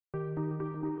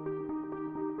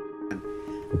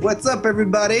What's up,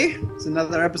 everybody? It's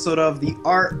another episode of the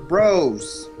Art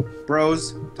Bros.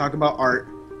 Bros talk about art.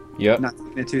 Yep. Not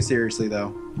taking it too seriously though,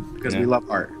 because we Yeah. love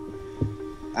art.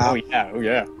 Oh yeah, oh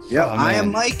yeah. Yep. Oh, I am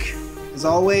man. Mike. As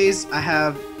always, I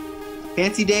have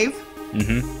Fancy Dave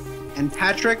and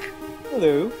Patrick,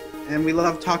 Hello. and we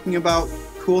love talking about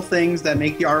cool things that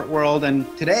make the art world. And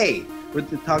today, we're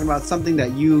talking about something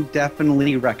that you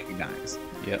definitely recognize.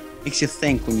 Yep. Makes you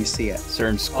think when you see it.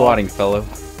 Certain squatting fellow.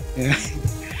 Yeah.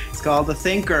 It's called The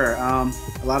Thinker. A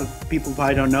lot of people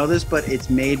probably don't know this, but it's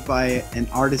made by an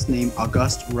artist named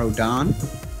Auguste Rodin.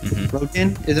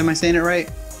 Rodin? Am I saying it right?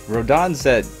 Rodin's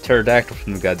that pterodactyl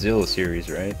from the Godzilla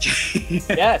series, right?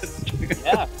 Yes.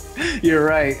 Yeah. You're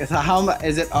right. So how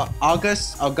is it?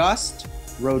 Auguste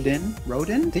Rodin?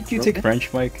 Rodin? Did you Rodin? take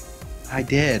French, Mike? I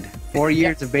did. 4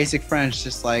 years of basic French,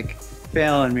 just like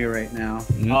failing me right now.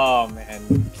 Oh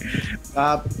man.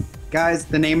 Guys,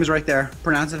 the name is right there.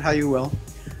 Pronounce it how you will.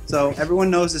 So everyone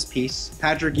knows this piece.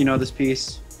 Patrick, you know this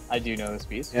piece. I do know this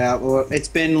piece. Yeah, well, it's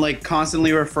been like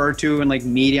constantly referred to in like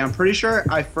media. I'm pretty sure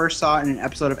I first saw it in an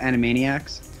episode of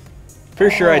Animaniacs.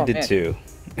 Pretty sure I Oh, did man. too.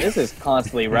 This is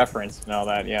constantly referenced and all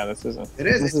that. Yeah, this isn't. It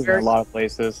is. This It's is very. in a lot of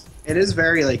places. It is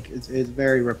very like it's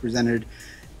very represented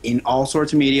in all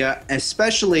sorts of media,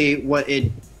 especially what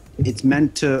it's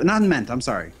meant to. Not meant. I'm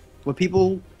sorry. What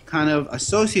people kind of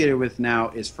associate it with now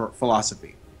is for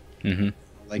philosophy.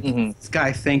 Like this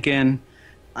guy thinking.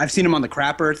 I've seen him on the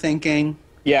crapper thinking.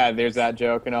 Yeah, there's that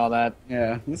joke and all that.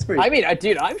 Yeah, that's pretty. I mean,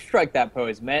 dude, I've struck that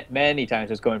pose many times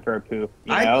just going for a poo.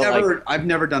 You know? I've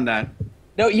never done that.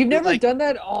 No, you've never like, done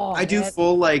that? Oh, I do man.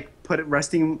 full like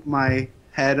resting my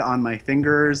head on my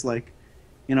fingers, like,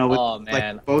 you know, with Oh,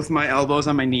 man. like both my elbows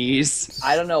on my knees.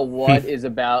 I don't know what is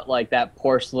about like that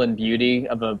porcelain beauty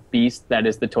of a beast that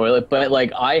is the toilet, but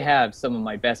like I have some of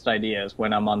my best ideas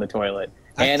when I'm on the toilet.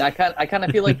 And I kind of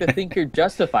feel like the thinker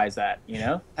justifies that, you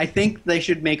know? I think they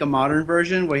should make a modern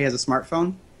version where he has a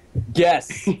smartphone.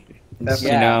 Yes. That's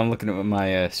You know, I'm looking at my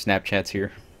Snapchats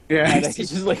here. Yeah, And he's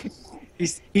just like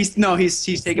he's taking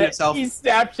a selfie. he's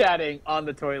Snapchatting on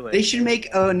the toilet. They should make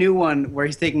a new one where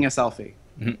he's taking a selfie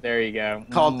There you go.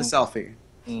 called the selfie.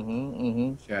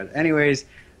 Mm-hmm. Should. Anyways,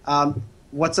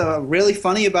 what's really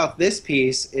funny about this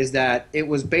piece is that it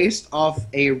was based off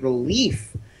a relief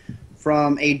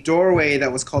from a doorway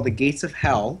that was called the Gates of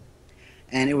Hell,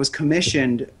 and it was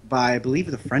commissioned by, I believe,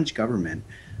 the French government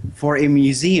for a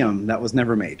museum that was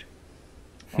never made.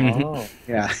 Oh.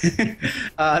 Yeah,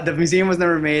 the museum was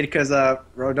never made because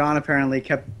Rodin apparently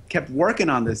kept working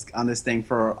on this thing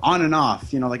for on and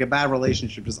off. You know, like a bad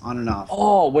relationship, just on and off.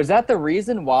 Oh, was that the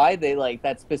reason why they like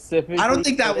that specific? I don't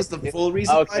think that was the full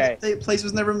reason Okay. why the place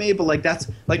was never made, but like that's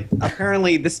like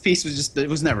apparently this piece it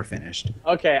was never finished.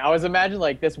 Okay, I was imagining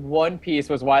like this one piece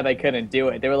was why they couldn't do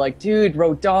it. They were like, dude,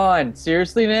 Rodin,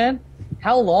 seriously, man?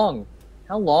 How long?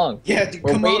 How long? Yeah, dude,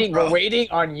 We're come on, waiting. bro. We're waiting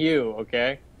on you.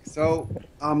 Okay. So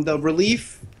the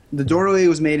relief, the doorway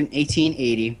was made in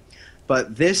 1880,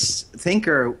 but this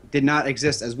thinker did not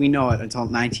exist as we know it until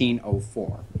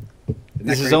 1904.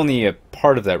 This is only a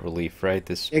part of that relief, right?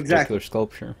 This Exactly. particular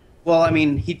sculpture. Well, I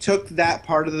mean, he took that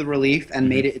part of the relief and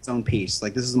made it its own piece.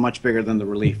 Like this is much bigger than the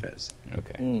relief is.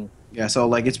 Okay. Yeah, so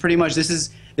like it's pretty much this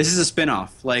is a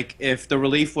spin-off. Like if the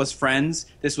relief was Friends,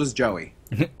 this was Joey.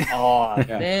 Oh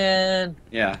Yeah. man,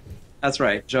 Yeah, that's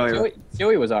right, Joey.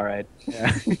 Joey was all right.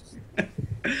 Yeah.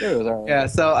 Joey was all right. Yeah,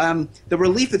 so the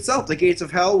relief itself, the Gates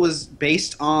of Hell, was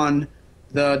based on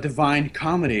the Divine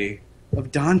Comedy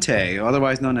of Dante,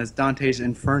 otherwise known as Dante's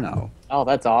Inferno, Oh,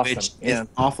 that's awesome. which is Yeah. an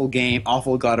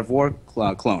awful God of War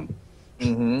clone.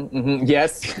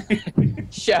 Yes.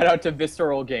 Shout out to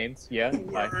Visceral Games. Yeah.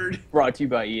 Word. Brought to you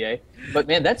by EA. But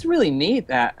man, that's really neat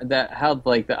that how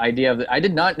like the idea of I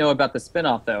did not know about the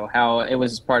spin-off though, how it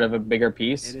was part of a bigger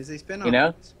piece. It is a spin-off. You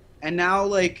know? And now,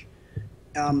 like,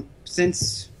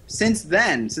 since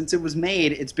then, since it was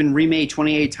made, it's been remade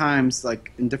 28 times,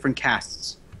 like in different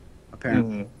casts.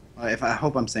 Apparently, if I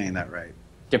hope I'm saying that right.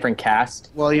 Different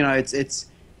cast. Well, you know, it's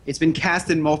been cast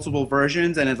in multiple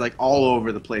versions, and it's like all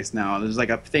over the place now. There's like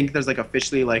I think there's like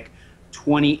officially like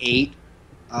 28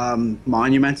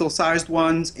 monumental-sized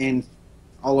ones in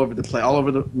all over the place, all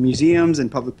over the museums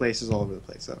and public places all over the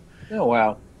place. So. Oh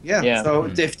wow. Yeah. Yeah. So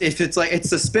if it's like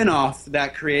it's a spin-off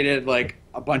that created like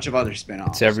a bunch of other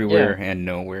spin-offs. It's everywhere and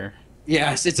nowhere.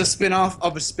 Yes, it's a spin-off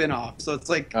of a spin-off. So it's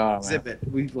like Oh, man. Exhibit.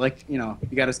 We like, you know,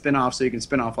 you got a spin-off so you can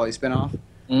spin off while you spin off.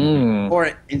 Mm.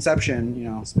 Or Inception, you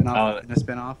know, spin-off Oh. and a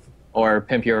spin-off. Or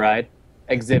Pimp Your Ride.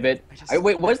 Exhibit.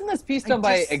 Wait, wasn't this piece I done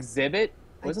by just- Exhibit?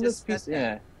 I Wasn't just this piece? said that.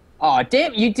 Yeah. Oh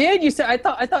damn! You did. You said. I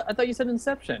thought you said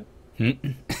Inception.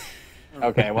 All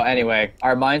Okay, well, anyway,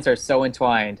 our minds are so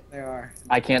entwined. They are.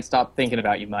 I can't stop thinking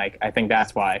about you, Mike. I think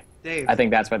that's why. Dave. I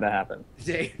think that's why that happened.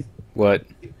 Dave. What?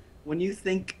 When you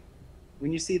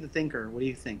see the thinker, what do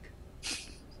you think?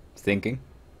 Thinking?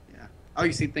 Yeah. Oh,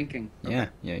 you see thinking. Okay. Yeah,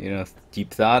 yeah, you know,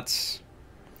 deep thoughts.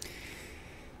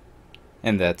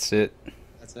 And that's it.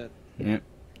 That's it. Yeah.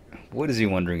 What is he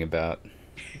wondering about?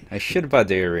 I shit about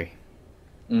dairy.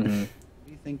 Mm-hmm. What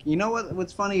do you think? You know what?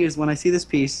 What's funny is when I see this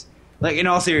piece, like in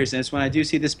all seriousness, when I do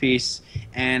see this piece,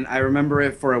 and I remember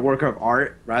it for a work of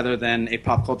art rather than a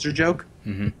pop culture joke,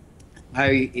 Mm-hmm.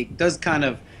 it does kind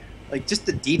of like just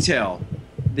the detail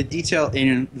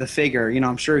in the figure. You know,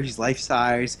 I'm sure he's life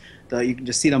size. You can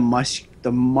just see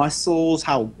the muscles,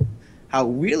 how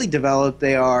really developed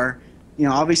they are. You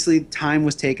know, obviously time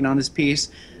was taken on this piece.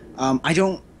 I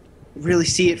don't really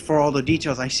see it for all the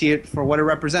details. I see it for what it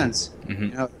represents. Mm-hmm.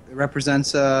 You know, it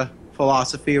represents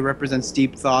philosophy. It represents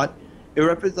deep thought. It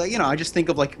represents, you know, I just think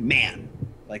of like man,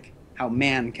 like how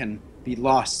man can be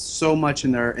lost so much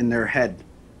in their head,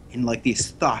 in like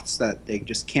these thoughts that they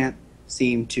just can't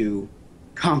seem to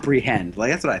comprehend.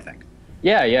 Like that's what I think.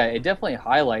 Yeah, it definitely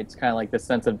highlights kind of like the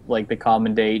sense of like the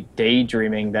common day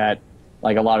daydreaming that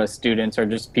like a lot of students or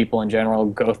just people in general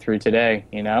go through today,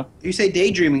 you know? You say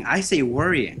daydreaming, I say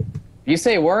worrying. You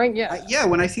say worrying? Yeah. Yeah,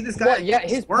 when I see this guy, Well, yeah,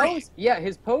 it's his worrying. pose. Yeah,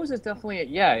 his pose is definitely.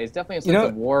 Yeah, it's definitely a sense You know,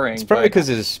 of worrying. it's probably but- because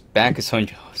his back is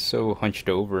so hunched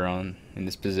over in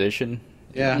this position.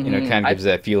 Yeah. You know, it kind I- of gives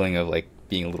that feeling of like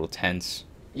being a little tense.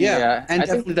 Yeah, and I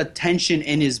think definitely the tension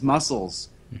in his muscles.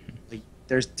 Like,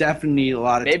 there's definitely a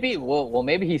lot of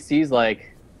maybe he sees like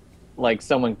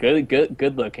someone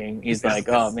good looking. He's like,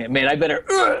 oh man, I better.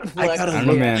 I like, gotta I don't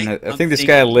know, look man. like I think this something-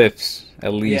 guy lifts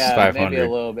at least yeah, 500. maybe a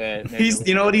little bit. maybe a He's, little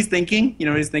you know what he's thinking? You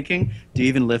know what he's thinking? Do you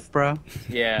even lift, bro?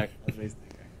 Yeah.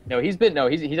 No, he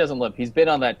doesn't live. He's been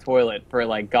on that toilet for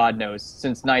like God knows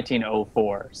since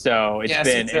 1904. So Yes,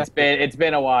 exactly. it's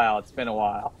been a while. It's been a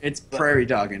while. It's prairie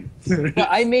dogging. No,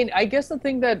 I mean, I guess the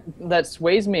thing that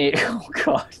sways me. Oh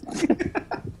God.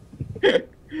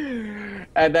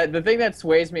 And the thing that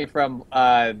sways me from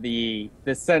the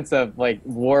sense of like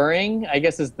worrying, I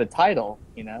guess, is the title.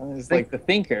 You know, it's like the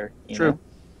thinker. You True. know?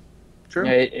 True.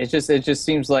 Yeah, it just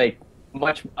seems like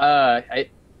much.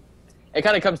 It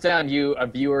kind of comes down to a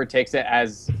viewer takes it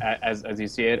as you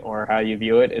see it or how you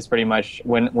view it. Is pretty much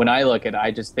when I look at it,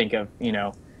 I just think of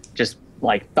just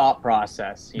like thought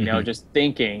process. You know, Mhm. just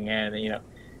thinking and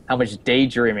how much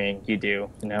daydreaming you do.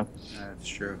 You know. That's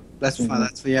true. That's fun.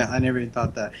 That's yeah. I never even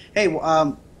thought that. Hey,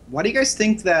 why do you guys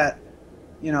think that?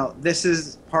 This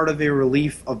is part of a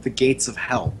relief of the gates of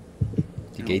hell.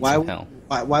 The gates why, of hell.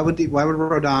 Why would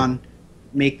Rodin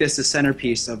make this the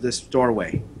centerpiece of this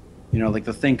doorway? Like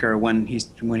the thinker when he's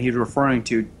referring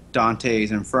to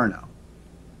Dante's Inferno.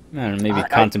 I don't know, maybe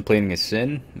contemplating a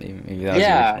sin. Maybe that was the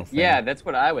original thing. Yeah, that's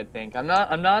what I would think. I'm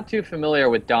not too familiar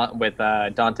with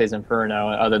Dante's Inferno,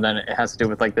 other than it has to do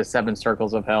with like the 7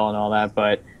 circles of hell and all that.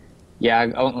 But yeah,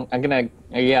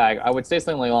 I would say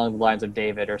something along the lines of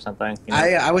David or something.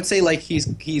 I would say like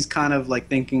he's kind of like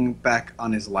thinking back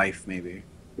on his life maybe.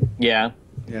 Yeah.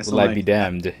 Yeah. Will I be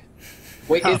damned?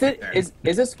 Wait, is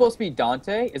it supposed to be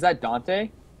Dante? Is that Dante?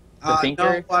 The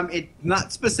thinker? No,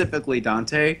 not specifically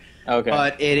Dante. Okay.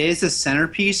 But it is a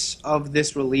centerpiece of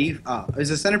this relief. It's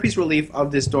a centerpiece relief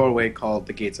of this doorway called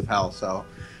the Gates of Hell. So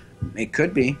it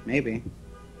could be, maybe.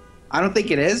 I don't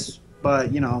think it is, but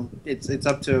it's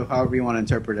up to however you want to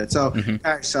interpret it. So,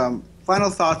 all right. So, final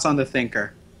thoughts on the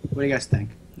thinker. What do you guys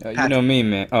think? You know me,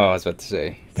 man. Oh, I was about to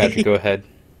say, Patrick, go ahead.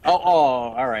 Oh,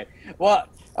 all right. Well,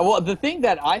 the thing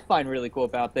that I find really cool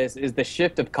about this is the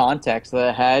shift of context that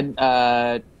it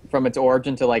had from its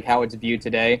origin to like how it's viewed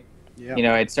today.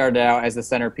 Yeah. It started out as the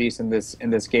centerpiece in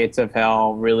this Gates of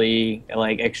Hell, really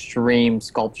like extreme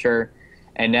sculpture,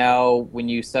 and now when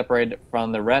you separate it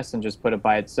from the rest and just put it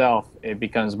by itself, it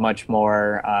becomes much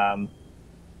more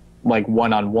like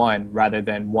one-on-one rather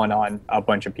than one on a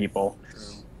bunch of people.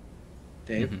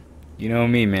 Dave? You know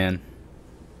me, man.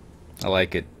 I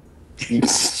like it.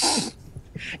 It's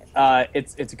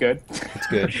good. It's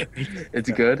good. It's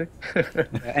good.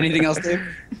 Anything else, Dave?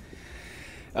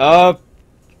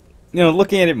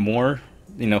 Looking at it more,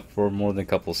 for more than a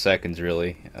couple seconds,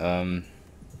 really.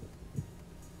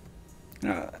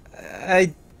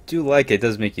 I do like it. It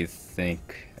does make you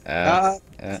think. See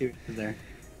what you did there.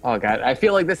 Oh God, I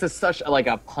feel like this is such like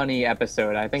a punny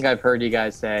episode. I think I've heard you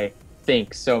guys say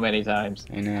 "think" so many times.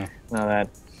 I know. Know that.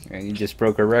 And you just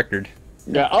broke a record.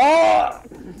 Yeah. Oh.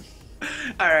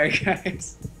 All right,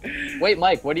 guys. Wait,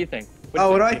 Mike, what do you think?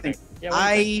 What do I think? Yeah,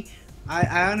 what do you think?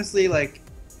 I honestly like.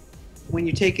 when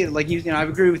you take it, like you know, I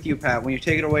agree with you, Pat. When you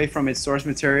take it away from its source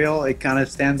material, it kind of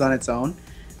stands on its own.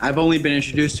 I've only been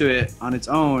introduced to it on its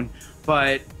own,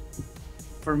 but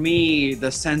for me,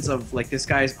 the sense of like this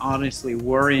guy's honestly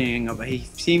worrying about, he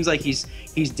seems like he's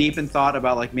deep in thought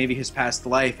about like maybe his past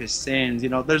life, his sins. You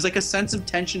know, there's like a sense of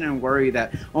tension and worry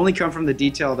that only come from the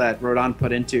detail that Rodin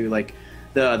put into like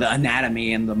the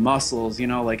anatomy and the muscles. You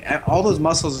know, like all those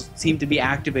muscles seem to be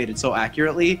activated so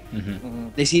accurately.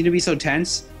 They seem to be so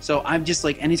tense. So I'm just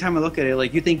like, anytime I look at it,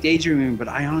 like you think daydreaming, but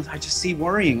I just see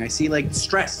worrying. I see like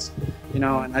stress. You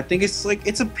know, and I think it's like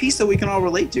it's a piece that we can all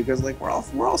relate to because like we're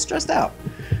all stressed out.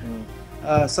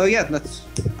 So yeah, that's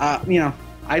you know,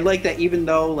 I like that even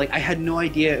though like I had no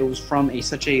idea it was from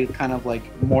such a kind of like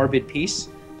morbid piece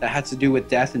that had to do with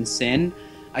death and sin.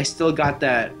 I still got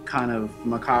that kind of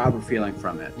macabre feeling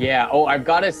from it. Yeah. Oh, I've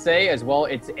got to say as well,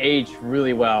 it's aged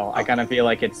really well. I kind of feel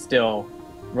like it's still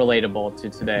relatable to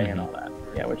today and all that.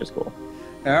 Yeah, which is cool.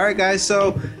 All right, guys.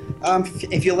 So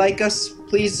if you like us,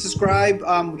 please subscribe.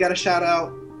 We got to shout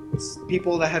out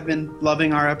people that have been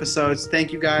loving our episodes.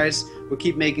 Thank you, guys. We'll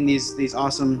keep making these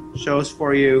awesome shows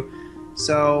for you.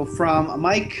 So from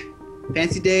Mike,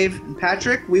 Fancy Dave, and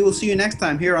Patrick, we will see you next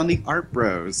time here on the Art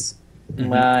Bros.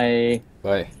 Bye.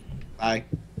 Bye. Bye.